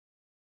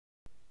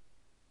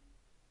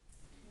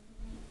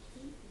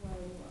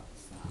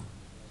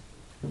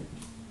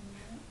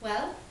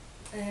well.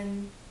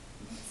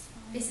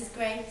 This is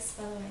Grace,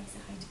 by the way, so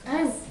hi to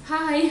Grace. Oh,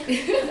 hi!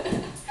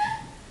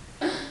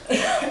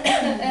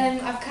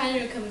 I've kind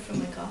of recovered from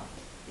my cough,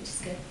 which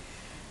is good.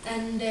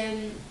 And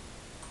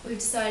we've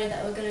decided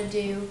that we're going to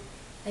do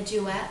a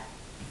duet,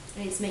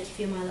 and it's Make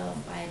You Feel My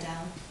Love by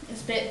Adele.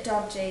 It's a bit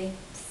dodgy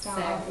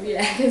style. So,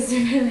 yeah, because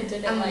we really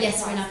did it like yes,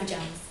 that. we're in our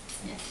pyjamas.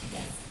 Yes.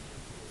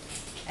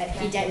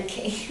 Okie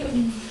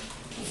dokie.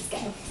 Let's go.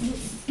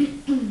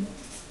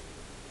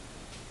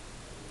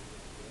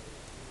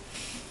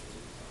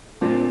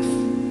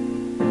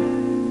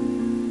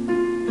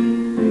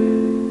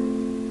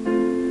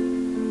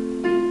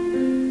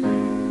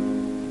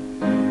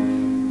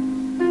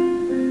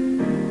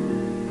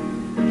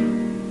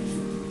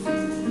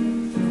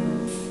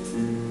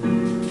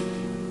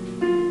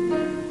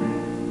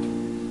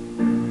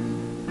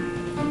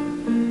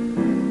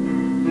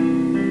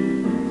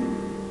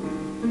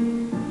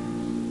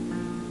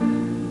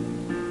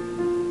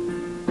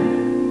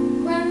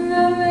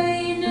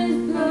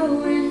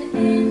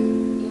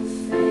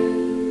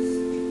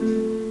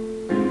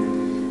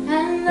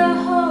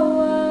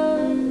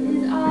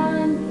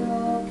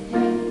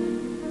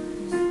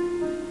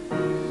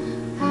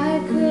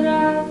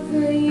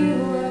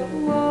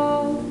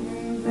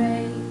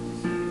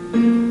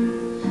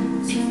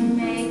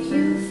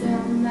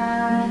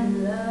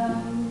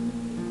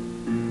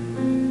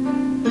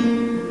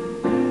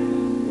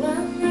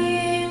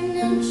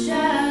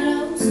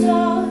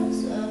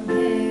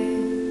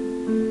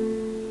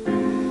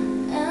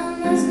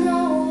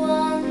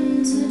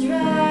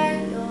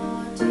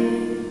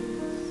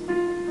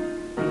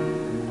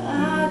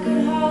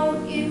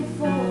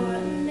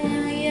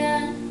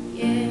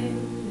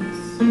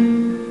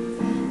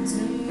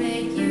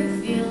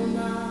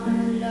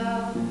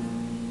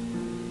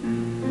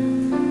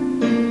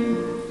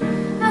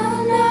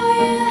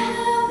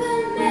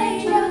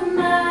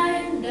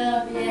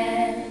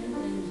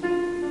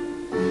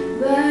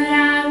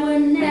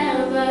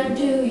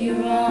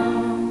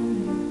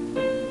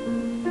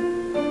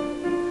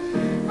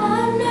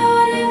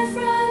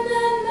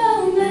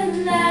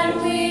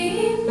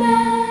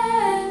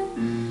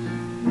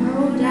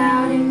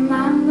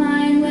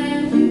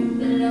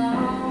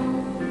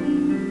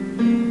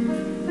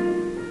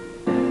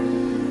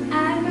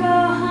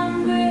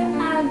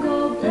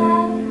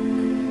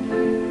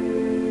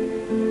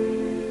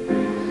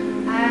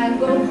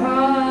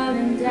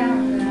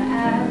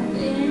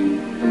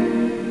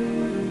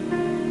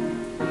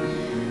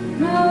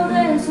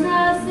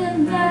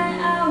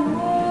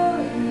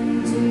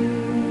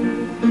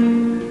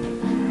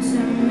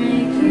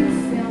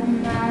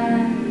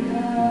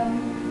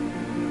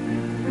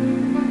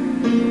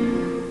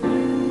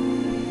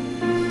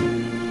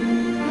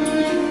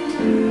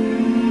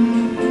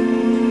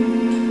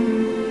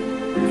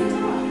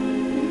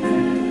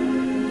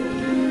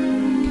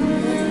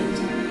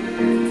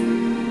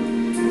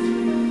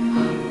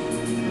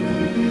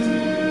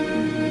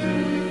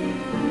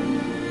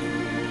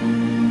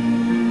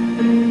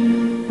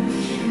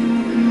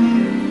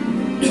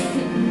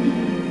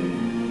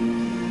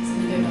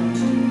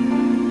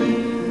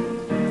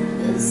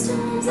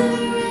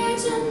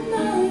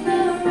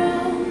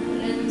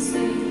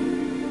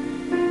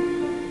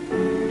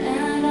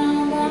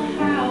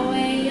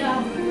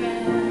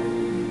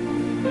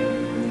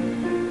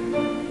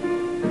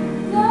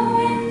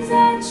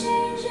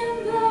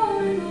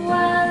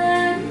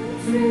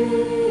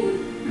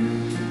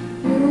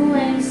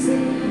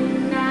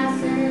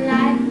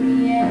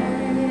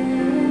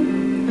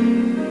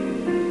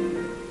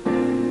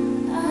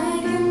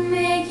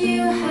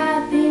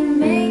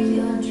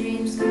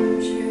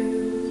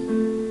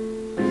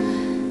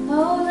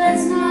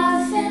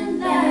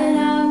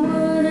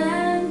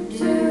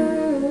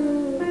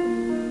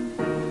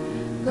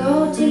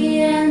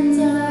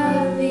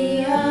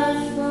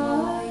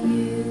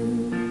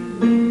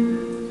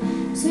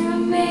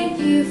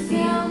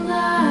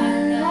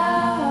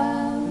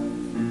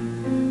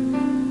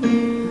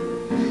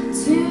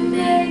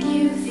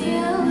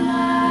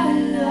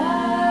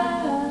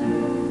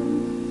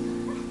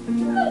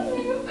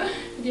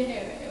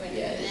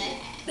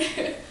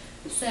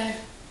 So,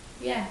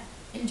 yeah,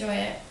 enjoy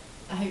it.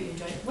 I hope you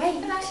enjoy it. Wait,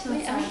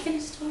 are we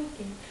finished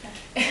talking?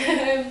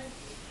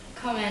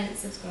 Comment,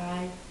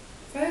 subscribe,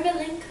 throw the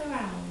link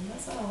around.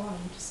 That's all I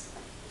want. Just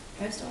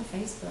post it on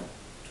Facebook,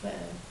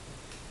 Twitter,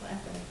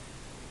 whatever.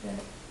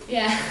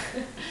 Yeah.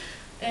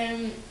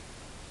 If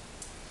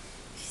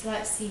you'd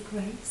like to see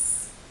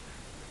Grace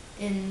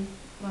in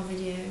my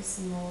videos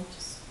and more,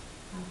 just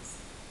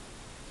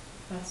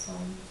press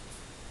on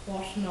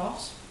whatnot.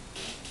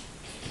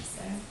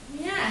 So,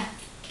 yeah.